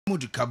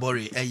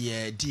Kabore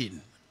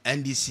Dean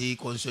NDC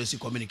Constituency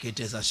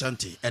Communicators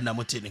Ashanti and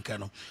Namote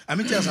Nikano. I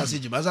mean Asaase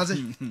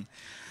Gyimah.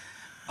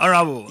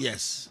 Honorable.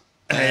 Yes.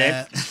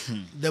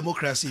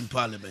 Democracy in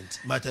Parliament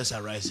matters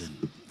arising.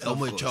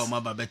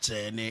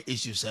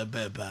 Issues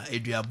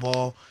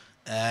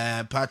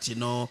party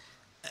no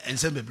and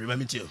some people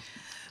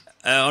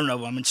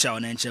Honorable Mincha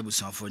on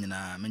Enchebuson for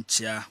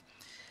Mincha.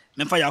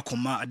 Memfa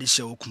Yakoma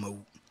additional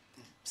Kumawu.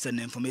 Send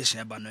information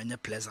about no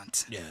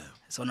pleasant. Yeah.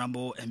 So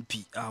Honorable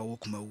MP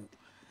Kumawu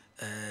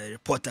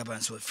reporter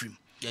ban so free.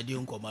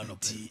 Yadiun command of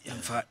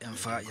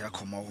Emfa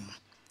Yakoma.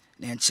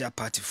 Nencha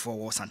party for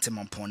was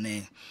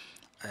Santimampone.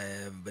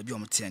 Baby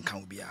on tea and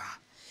can be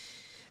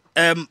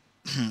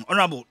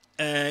Honorable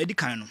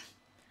Edicano.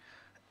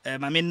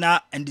 My men na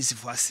NDC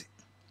for us.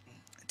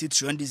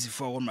 Teach NDC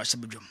for one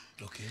Mashabujum.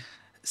 Okay.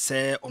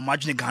 Say o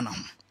margin Ghana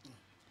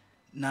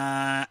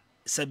na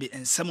sabi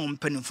and some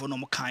penny for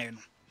no kind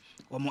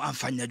or more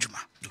amfanya juma.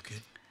 Okay.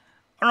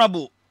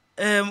 Honorable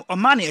o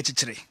money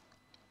echitre.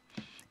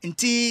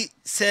 Inti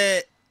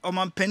say o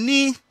man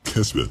penny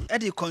Kessben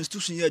at the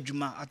constitution year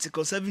juma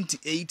article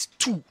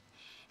 78(2).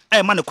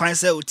 Man the kwan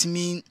say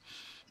otimi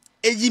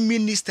eji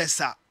ministers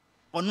a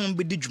ono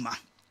be di juma.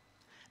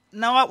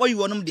 Na what you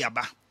want de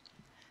aba.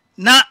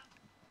 Na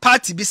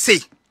party be say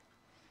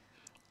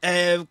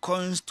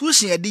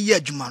constitution e di ye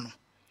adwuma no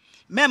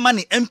me ma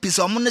ne MPs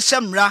o mo ne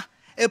hyemra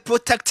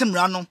protect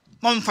mra no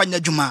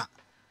momfanya adwuma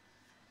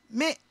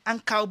me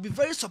anka will be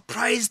very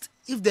surprised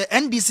if the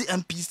NDC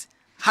MPs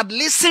had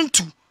listened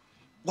to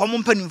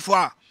woman penifo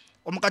a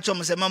o mo ka che o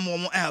mo se ma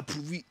mo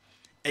approve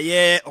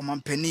o man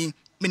penny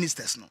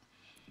ministers no.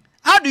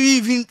 How do you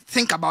even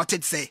think about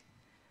it say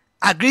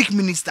a Greek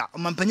minister o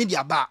man penny di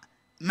aba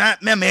me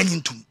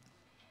anyintum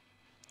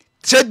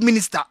trade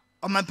minister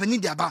o man penny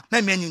di aba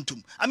me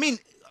anyintum. I mean,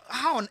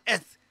 how on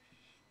earth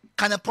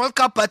can a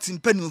political party in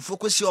penny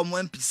focus your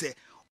MP say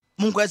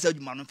Mungo said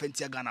you man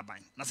fentia Ghana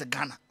bang? That's a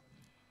Ghana.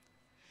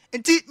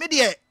 And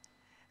media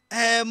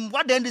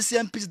what the NDC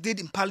MPs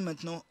did in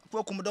Parliament no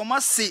for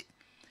must say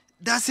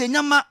that's a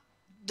nyama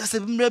that's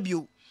a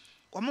review.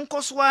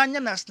 Omunko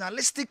swanya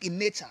nationalistic in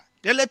nature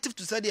relative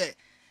to say the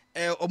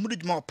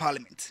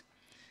Parliament.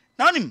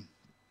 Now him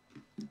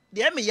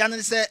the me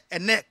yan say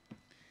ene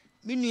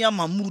minua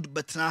Mahmood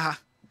Betraha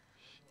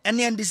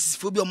any NDC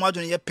phobia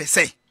margin ye per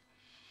se.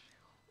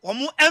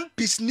 Omo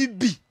MPs ni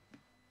bi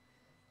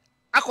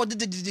akode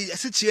de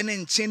asichie ne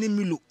nchene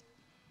milo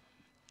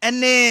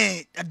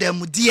ene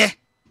adamudie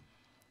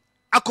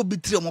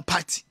akobitire omo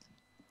party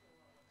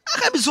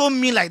aka be so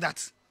mean like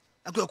that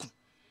Akuoko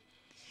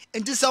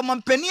enti so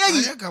man pani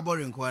ayi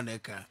Kabore nko na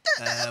eka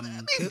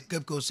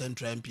Cape Coast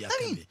Central MP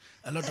akabe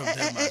a lot of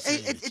them are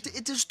saying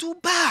it is too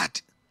bad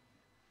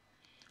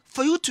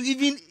for you to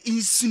even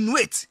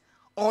insinuate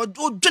or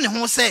dwene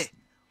ho say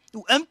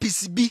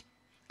MPs bi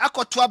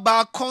akoto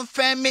aba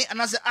confirm me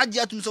and as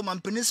agya tum so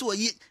man penisi wo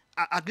yi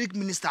a Greek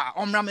minister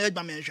omra ma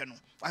edba menhwe no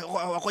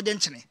akoje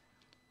nchene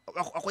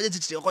akoje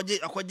titire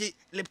akoje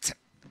lipton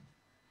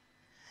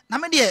na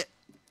me de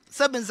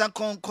sebenza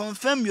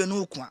confirm you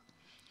no kwa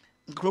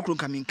krokron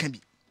kamin kan bi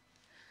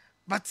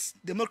but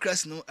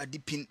democracy no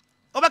adipin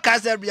obaka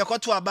say bi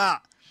akoto aba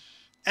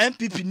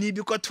MPP ni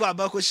bi koto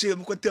aba ko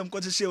shem ko tem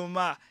ko shem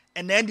ma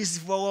and NDC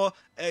for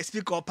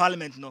speaker of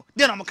parliament no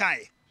dey na mo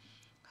kai.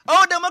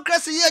 Oh,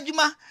 democracy here,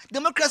 Juma.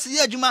 Democracy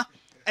here, Juma.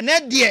 And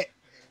then dear,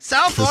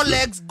 south 4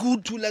 legs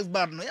good, 2 legs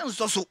bad. No,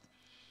 so.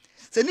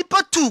 Se nipa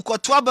 2 ko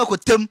 12 ko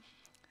tem.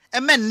 E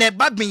men ne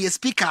bad me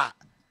speaker.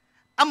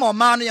 Amo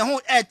man ya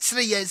ho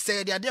 3 years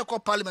say they dey call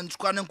parliament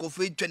kwa na ko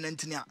fe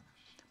 2019 a.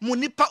 Mu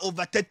nipa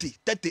over 30,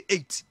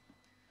 38.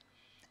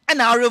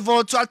 And I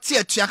revolt to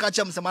atia aka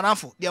chem se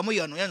manafo. Dey mo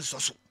ye no yen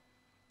so.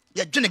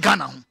 Ye dwene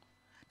Ghana ho.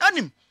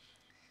 Anim.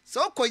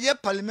 So koye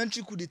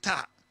parliamentary coup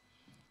d'etat.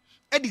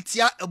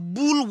 Editia a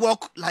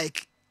bulwark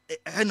like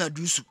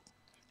Henadusu,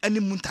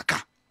 any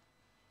Muntaka,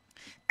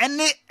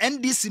 any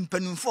NDC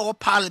in for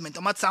Parliament,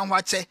 or Matsan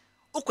Wache,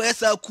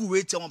 Okwesa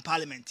Kuwait on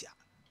Parliament.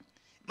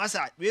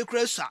 Massa, we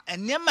cross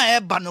and near my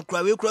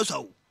banokra, we cross.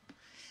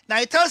 Now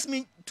it tells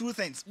me 2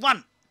 things.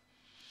 One,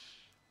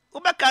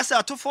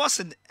 Obakasa to force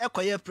an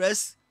Equia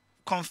press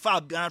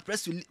confab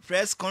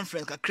press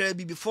conference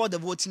before the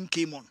voting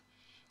came on.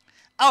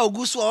 Our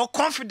goose were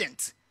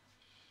confident.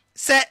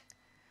 Say,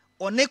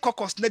 or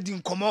Nekokos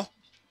Nedin Komo,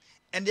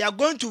 and they are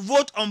going to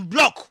vote on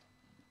block.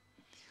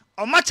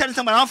 Or much and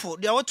some for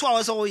there are 2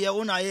 hours over your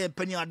own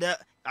penny at there.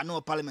 I know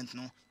parliament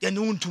no.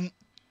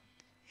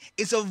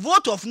 It's a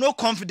vote of no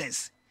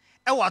confidence.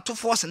 I want to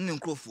force an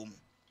incrophone.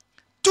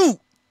 2.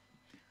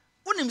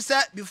 When him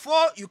said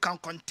before you can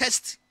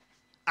contest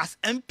as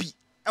MP,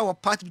 our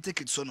party will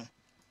take it so no.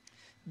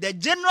 The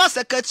general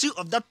secretary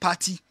of that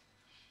party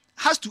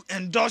has to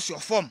endorse your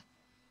form.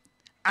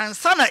 And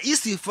sana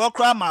easy for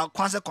crime or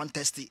concert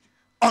contesting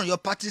on your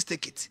party's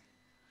ticket.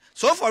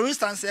 So for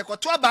instance,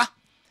 Ekotwaba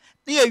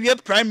near your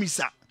prime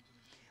minister.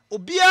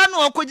 Obia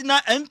no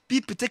okwedina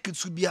MPP ticket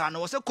to be an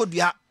was a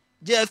kodua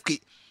JFK.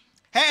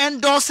 He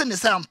endorsing the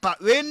same part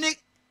when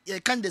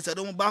you candidates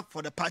don't back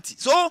for the party.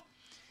 So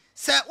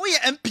say we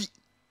MP.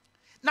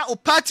 na o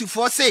party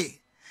for say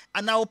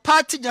and our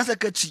party general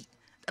secretary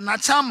and our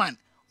chairman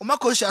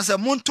omako share say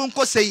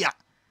montonko say ya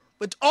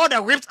with all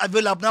the whips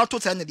available now to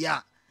tell the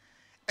ya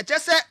e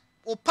just say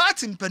o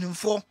party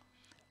mpanimfo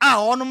a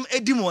onum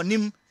edi mo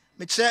nim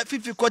me kire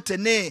fifi kote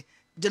ne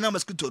general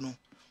mosquito no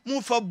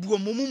mu fa buo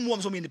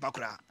mu so me nipa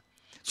kra.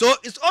 So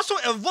it's also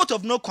a vote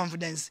of no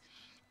confidence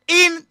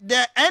in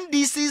the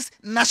NDC's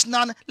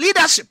national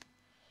leadership.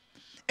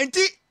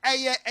 Until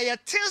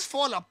things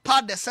fall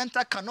apart, the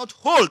center cannot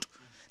hold.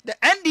 The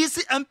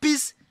NDC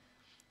MPs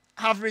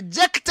have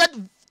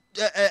rejected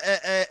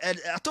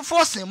to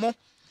force him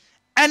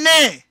and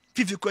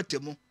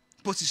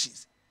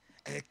positions.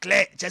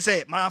 Clear, just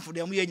say, man, for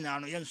them,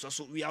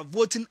 we are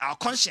voting our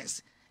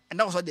conscience, and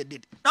that was what they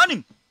did. Now,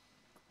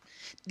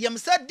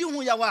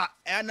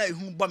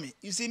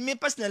 you see, me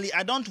personally,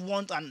 I don't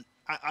want a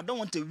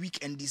weak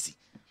NDC.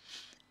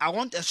 I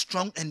want a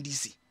strong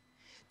NDC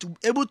to be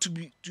able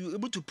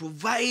to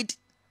provide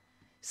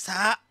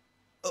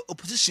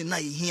opposition na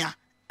here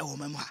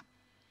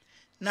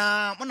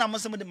na when I'm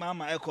saying the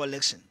mama echo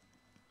election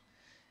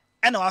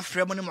and our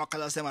friend money more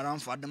colors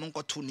around for them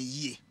go to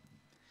ye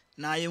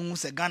na you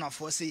say Ghana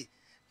for say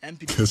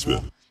MP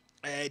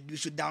we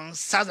should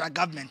downsize our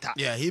government.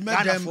 Yeah, he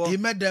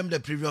met them the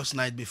previous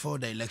night before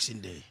the election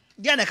day.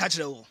 Dia na catch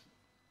a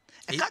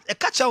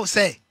catcher will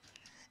say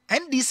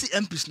NDC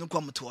MPs no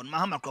come to one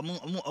Mahama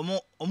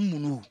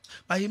munu.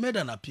 But he made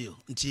an appeal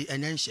nti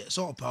enyenhye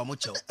so opa mo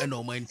chew e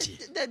no manti.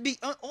 That be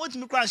want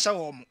me kran sha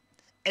wo mo.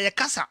 E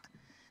kasa.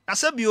 Na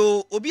sabi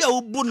o obi a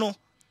obu no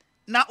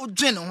na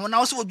odwen ho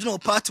na so odwen o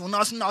party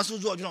na so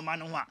zo odwen o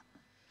man ho a.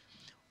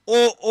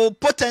 O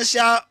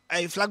potential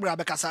flag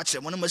grab kasa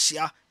kire mo no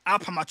mahia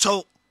apama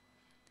chew.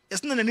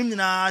 It's not nanim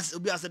nyina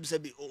obi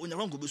asabi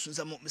onyaron go besu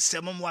nsam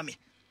mesem mo ame.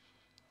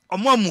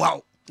 Omo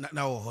amuwa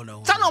na wo ho na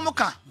ho. Ta na omo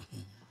ka.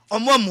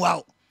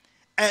 Omomuao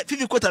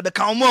fifi kwota be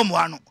ka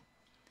omomuao no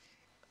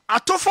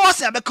atofo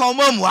se be ka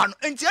omomuao no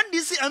enti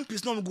NDC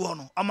MPs no go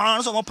no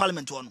amana so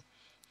parliament no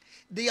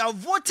they are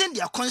voting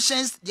their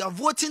conscience, they are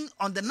voting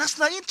on the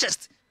national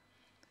interest.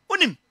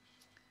 Unim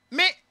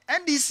me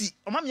NDC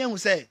omamye hu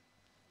say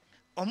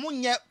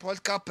omunye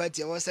political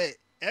party we say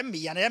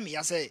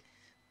ya say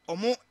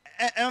omo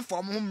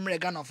inform hom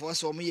rega na for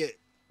so omo ye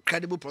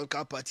credible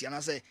political party and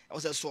I say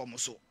so omo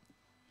so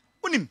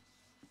unim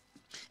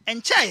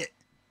enchaye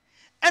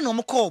and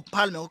omo call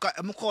parliament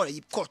omo call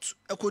court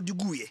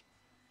ekodigu ye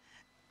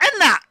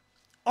na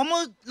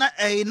omo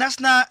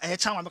national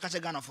chairman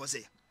beka Ghana for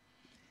say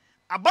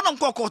abono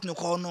nko court no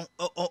call no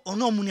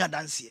ono omuni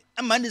adanse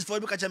e man this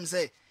for beka chem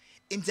say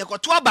inte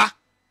koto aba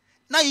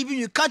na even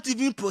you can't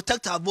even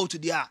protect our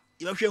vote there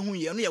you be hwe hu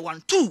ye no ye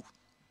 1 2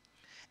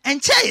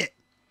 enche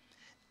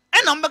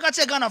and omo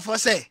beka Ghana for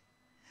say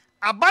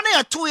abana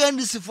ya 2 years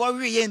this for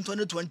we in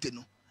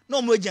 2020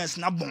 no omo agents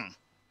na bon.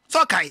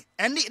 So okay,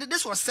 and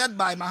this was said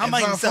by Mahama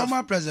himself.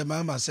 Former President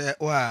Mahama said,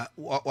 "Wa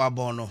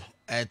bono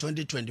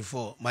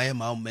 2024, my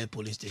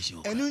polling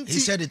station." He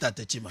said it at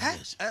the Gyimah.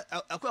 Yes.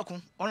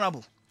 Akuoko,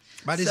 honorable.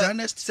 But it's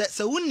honest.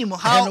 So unimo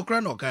how?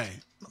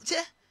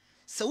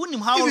 So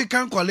unimo how? If you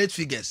can't collect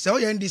figures, so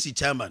your NDC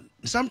chairman.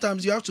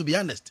 Sometimes you have to be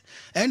honest.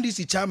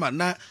 NDC chairman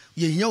na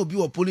ye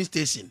obi a polling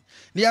station.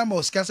 Niya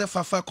mo skase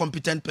fafa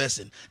competent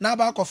person. Na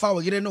ba ko fa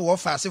we gire no wo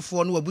fa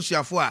asefo no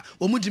abusuafo a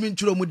omudimi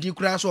nturo omudi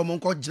kura so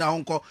omonko gina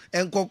honko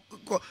enko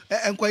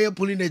ye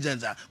polling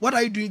agents. What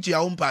are you doing to your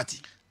own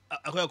party?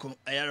 Akuoko,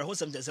 I hold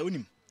something say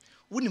unim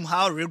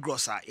how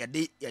rigorous are ye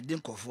dey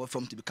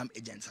from to become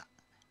agents.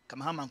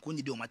 Kamahama nko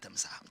ndi o matam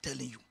sa. I'm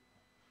telling you.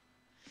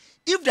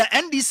 If the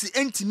NDC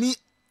ain't me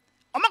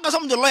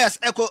some of the lawyers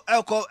echo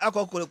that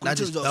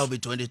will be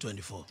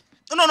 2024.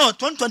 No,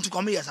 2020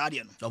 come years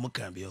adian. No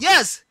can be.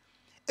 Yes.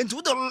 And to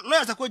the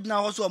lawyers are quite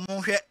now also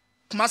among here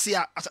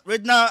Kumasia as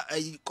redna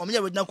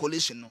community redna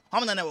coalition no. How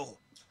many never?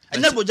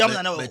 And never jam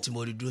na never. Into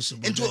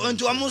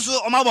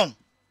amuso omabon.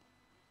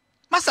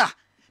 Masa,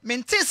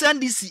 maintain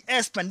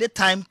NDC spend the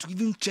time to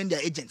even train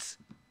their agents.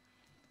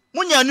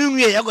 Munya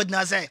nunwe ya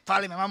godna say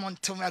parliament mamon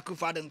to me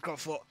Akufa and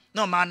Crawford.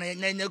 No man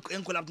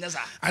enkolap nesa.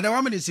 And the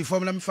woman is the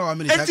formula for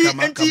women and no even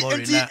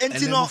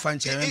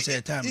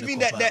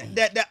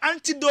the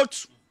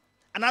antidote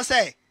and I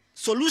say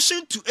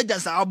solution to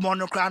agents are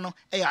monocrano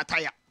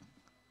attire.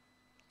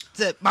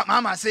 Say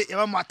mama say you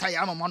want attire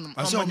am mon.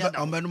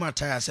 I'm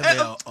attire say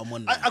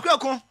on.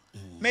 Akuoko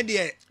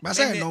media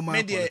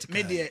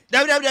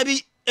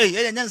WWE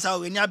eh nyansa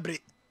we nya bre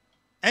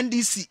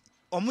NDC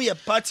omo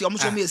party omo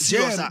so me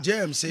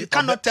serious you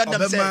cannot tell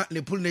them say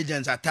the polling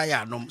agents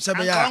attire no say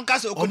be ya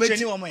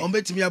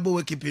ombetimi abo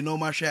we keep no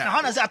ma share na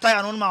how na say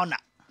attire no ma ona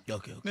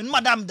okay me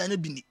madam dan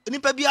bi ni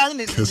nipa bia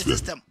ni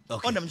system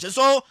on them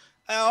so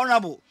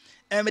honorable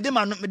me de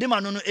ma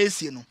no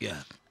AC no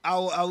yeah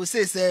I will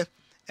say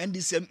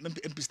NDC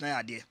MPs na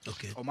ade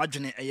okay o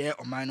madwene eye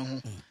o man no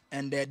ho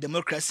and the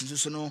democracy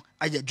so no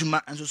aya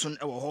dwuma nso so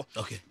e wo ho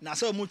okay na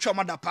say mu twa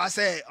mada pa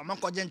say o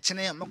makoje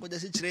nchene o makoje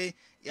si kire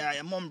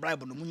ya mom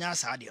bribe no munya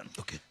asa ade no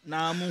okay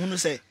na mu hunu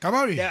say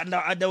Kamari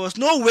there was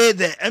no way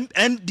the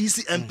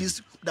NDC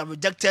MPs that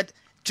rejected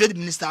trade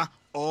minister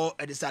or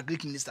a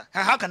Greek minister.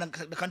 How can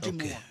the country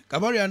move on?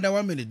 Kabari under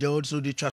 1 minute, they also